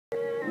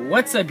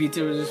What's up,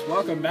 YouTubers?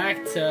 Welcome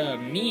back to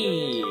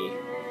me,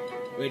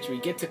 which we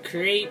get to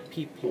create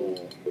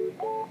people.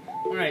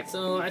 Alright,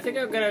 so I think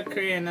I'm gonna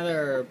create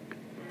another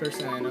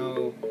person I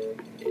know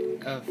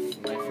of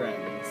my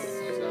friends.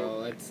 So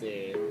let's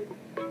see.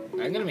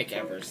 I'm gonna make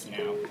Everest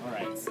now.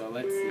 Alright, so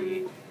let's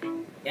see.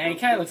 Yeah, he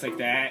kinda looks like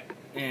that.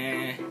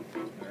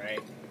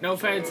 Alright. No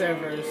offense,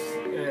 Everest.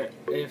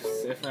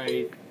 If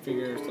I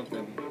figure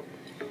something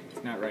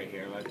it's not right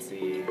here. Let's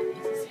see.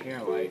 What's his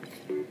hair like?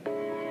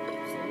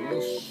 It's a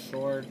little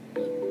short.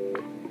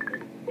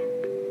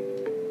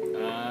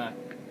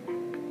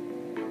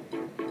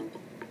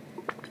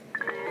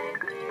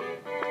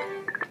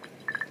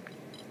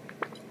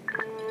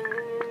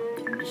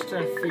 I'm just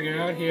trying to figure it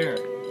out here.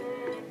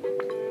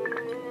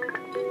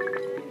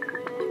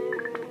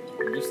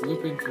 I'm just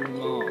looping through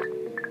them all.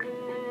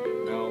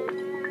 No.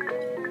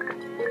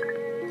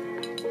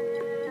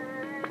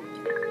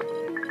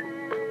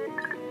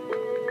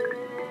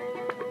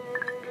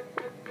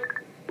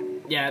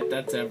 Yeah,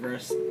 that's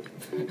Everest.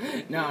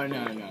 No.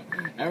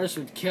 Everest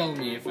would kill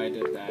me if I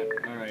did that.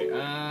 Alright,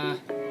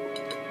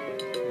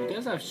 he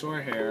does have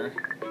short hair.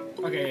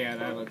 Okay, yeah,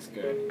 that looks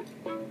good.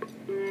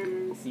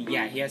 See,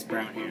 yeah, he has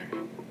brown hair.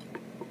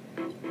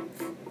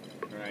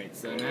 Alright,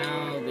 so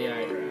now the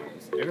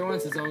eyebrows.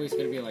 Everyone's is always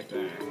gonna be like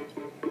that.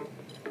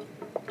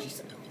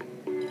 Jeez.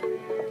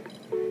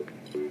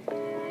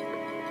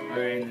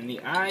 Alright, and then the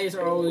eyes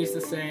are always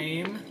the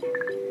same.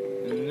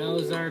 And the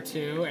nose are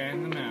too,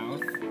 and the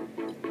mouth.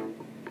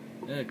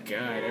 Oh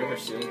god,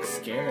 Everest looks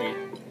scary.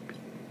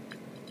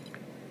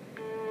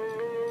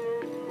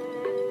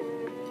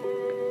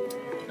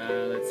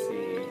 Let's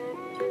see.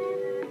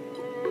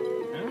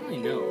 I don't really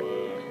know.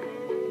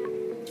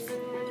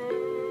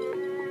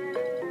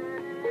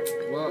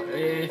 Well,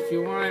 if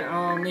you want,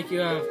 I'll make you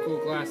have cool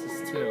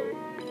glasses too.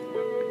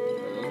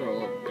 Those are a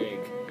little big.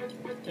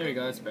 There you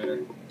go, that's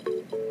better.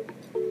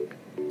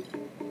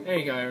 There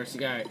you go, Everest.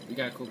 You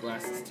got cool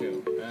glasses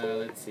too.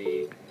 Let's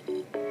see. I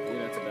think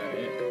that's about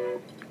it.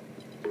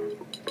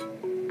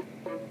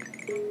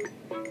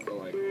 Go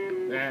like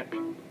that.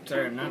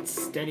 Sorry, I'm not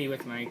steady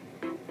with my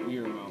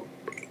Wii remote.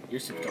 You're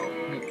super tall.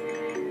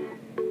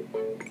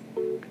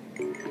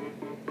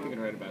 Thinking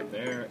right about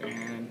there,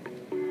 and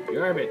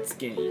you're a bit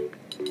skinny.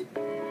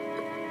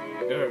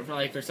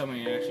 Like for someone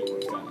who actually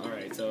works out.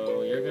 Alright,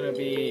 so you're gonna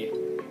be...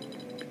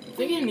 I'm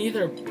thinking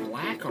either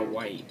black or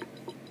white.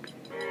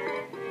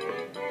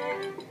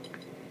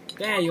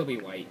 Yeah, you'll be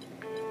white.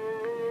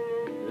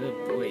 Oh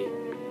boy.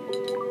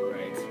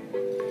 Alright.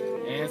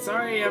 And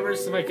sorry,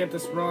 Everest, if I get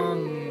this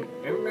wrong.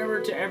 And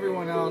remember to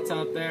everyone else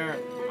out there,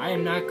 I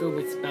am not good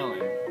with spelling.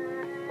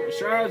 The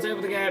sure I was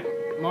able to get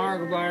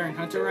Markiplier and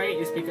Hunter right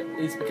is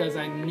because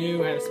I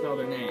knew how to spell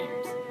their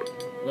names.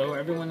 Though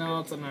everyone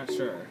else, I'm not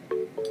sure.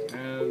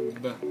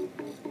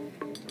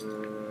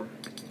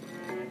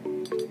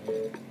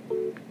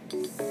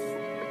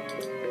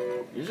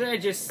 Usually I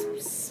just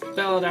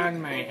spell it out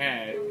in my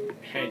head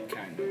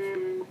kind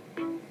of.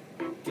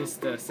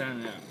 Just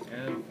sound it out.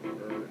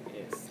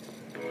 Everest.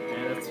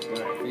 Yeah, that's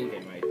what I think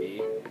it might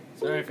be.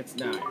 Sorry if it's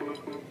not.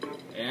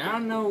 And I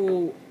don't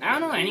know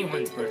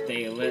anyone's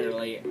birthday,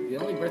 literally. The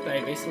only birthday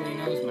I basically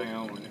know is my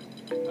own.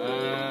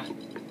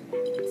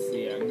 Let's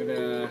see, I'm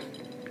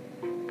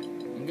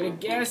gonna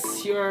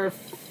guess your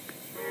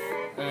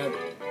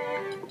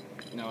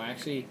no,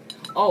 actually,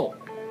 oh,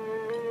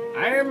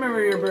 I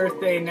remember your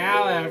birthday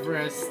now,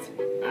 Everest.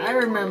 I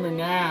remember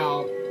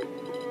now,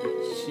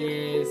 which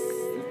is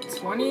the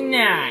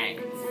 29th.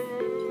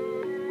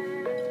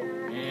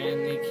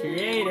 And the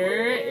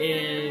creator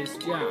is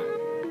John.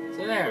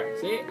 So there,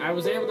 see, I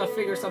was able to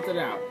figure something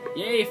out.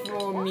 Yay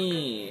for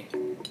me.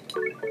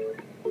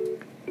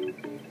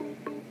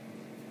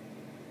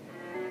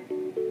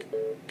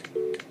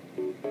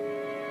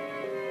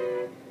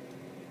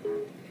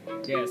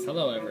 Yes,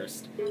 hello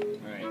Everest.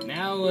 Alright,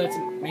 now let's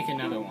make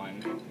another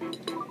one.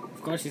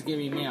 Of course he's gonna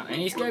be male. And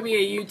he's gonna be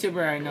a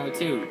YouTuber I know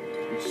too.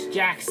 Which is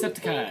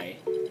jackseptic.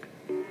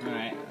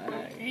 Alright,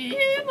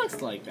 it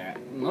looks like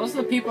that. Most of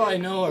the people I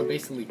know are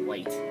basically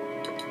white.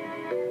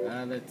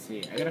 Let's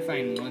see. I gotta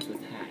find ones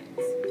with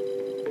hats.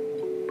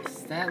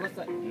 Does that look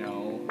like...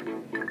 No.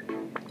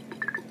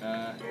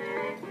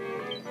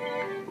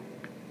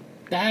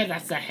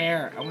 That's the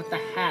hair. I want the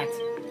hat.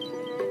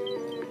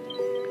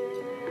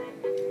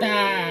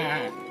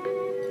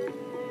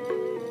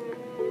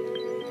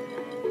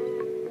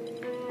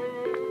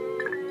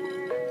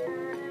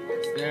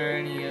 Is there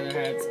any other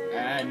hats?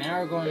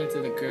 Now we're going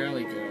into the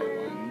girly girl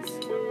ones.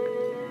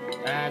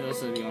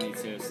 Those are the only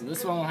two. So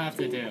this one will have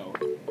to do.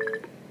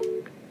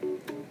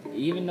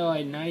 Even though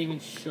I'm not even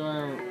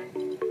sure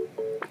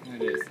what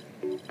it is.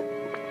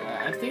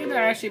 I think that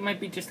actually might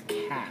be just a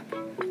cap.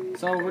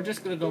 So we're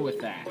just gonna go with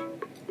that.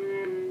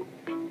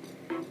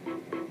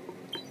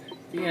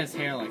 He has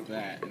hair like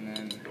that, and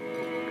then...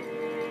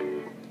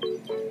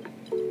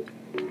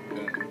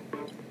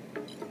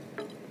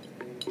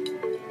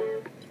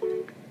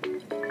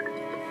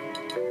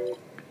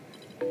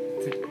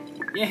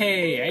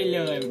 Yay!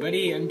 Hello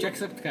everybody, I'm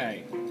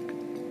Jackseptic.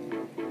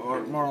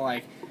 Or more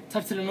like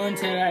Top to the moon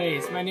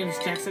today. My name is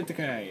Jackseptic.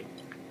 Okay,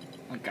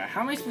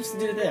 how am I supposed to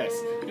do this?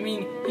 I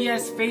mean, he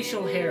has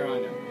facial hair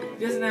on him.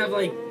 He doesn't have,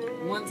 like,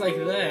 ones like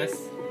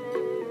this.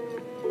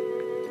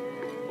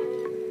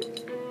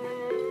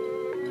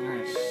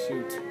 Ah,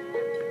 shoot.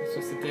 What am I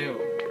supposed to do?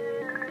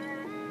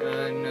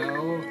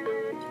 No.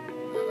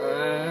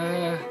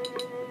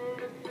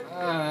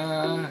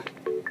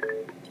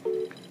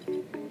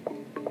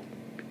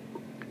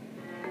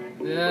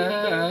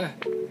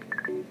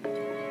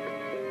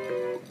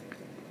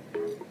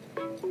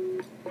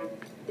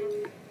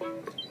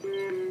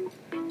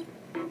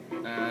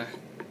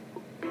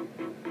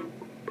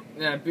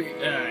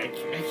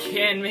 I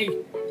can't make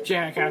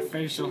Jack have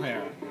facial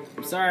hair.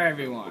 I'm sorry,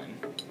 everyone.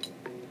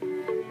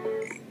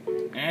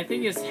 And I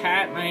think his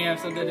hat might have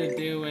something to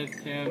do with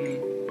him,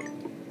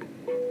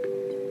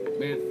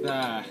 with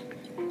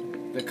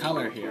the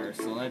color here.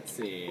 So let's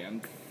see.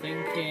 I'm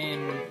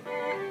thinking,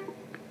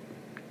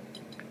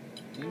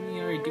 didn't he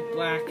already do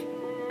black? I'm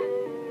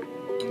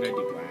gonna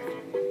do black.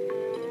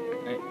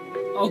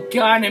 Oh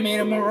God! I made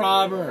him a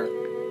robber.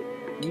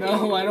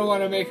 No, I don't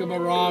want to make him a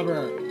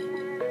robber.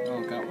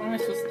 Oh God, what am I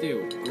supposed to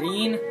do?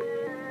 Green?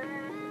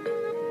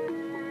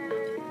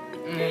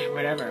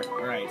 Whatever.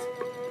 Alright.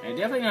 I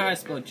definitely know how to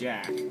spell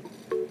Jack.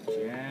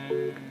 Jack.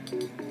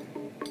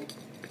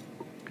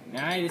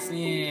 Now I just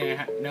need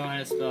to know how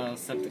to spell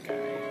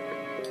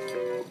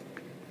Septiceye.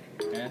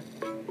 Yeah?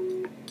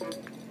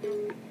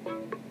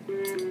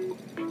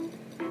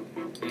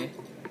 Okay.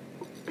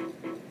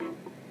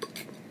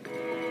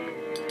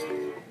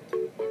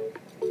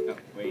 Oh,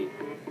 wait.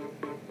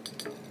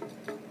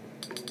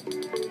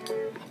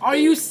 Are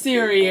you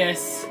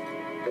serious?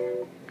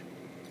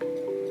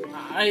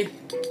 Are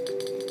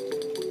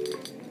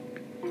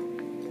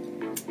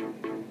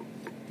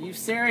you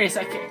serious?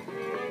 I can't.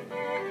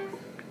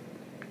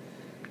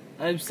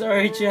 I'm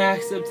sorry,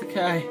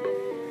 Jacksepticeye.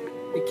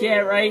 I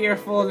can't write your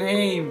full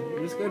name.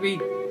 It's gonna be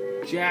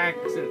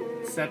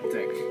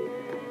Jackseptic.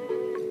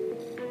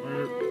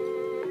 Or,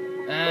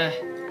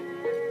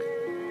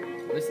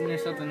 isn't there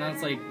something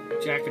else like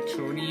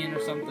Jackatronian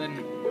or something?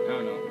 I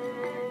don't know.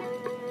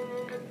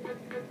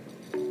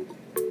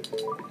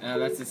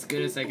 That's as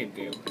good as I can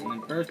do. And then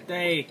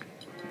birthday,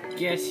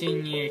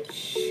 guessing it.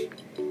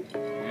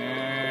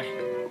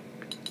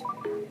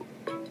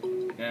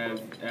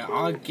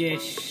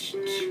 August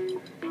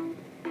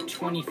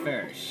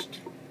 21st.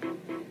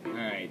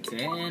 Alright,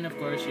 and of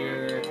course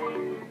you're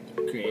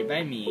created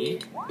by me.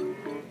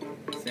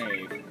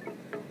 Save.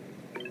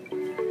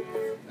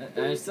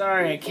 I'm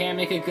sorry, I can't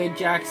make a good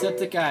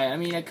Jacksepticeye. I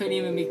mean, I couldn't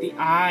even make the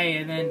eye,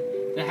 and then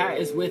the hat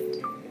is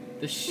with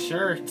the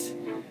shirt.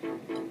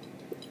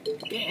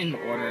 Get in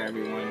order,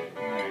 everyone.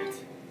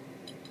 Alright.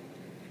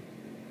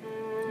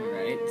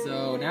 Alright,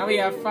 so now we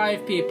have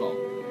 5 people.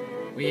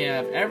 We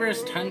have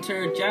Everest,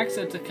 Hunter,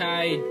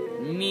 Jacksepticeye,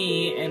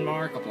 me, and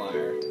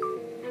Markiplier.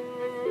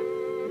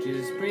 Which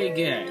is pretty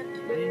good.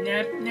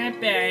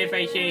 Not bad if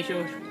I say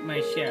so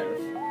myself.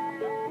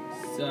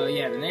 So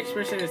yeah, the next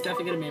person is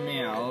definitely gonna be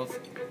male.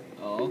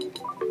 Oh.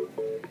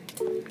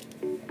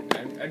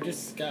 I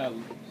just gotta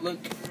look,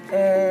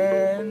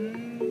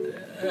 and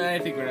I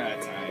think we're out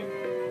of time.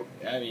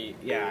 I mean,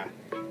 yeah,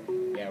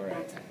 we're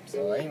out of time.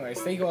 So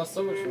anyways, thank you all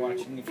so much for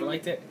watching. If you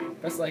liked it,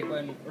 press the like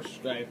button, or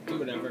subscribe, do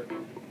whatever.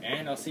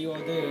 And I'll see you all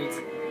dudes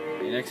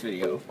in the next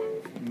video.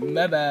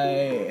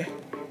 Bye-bye.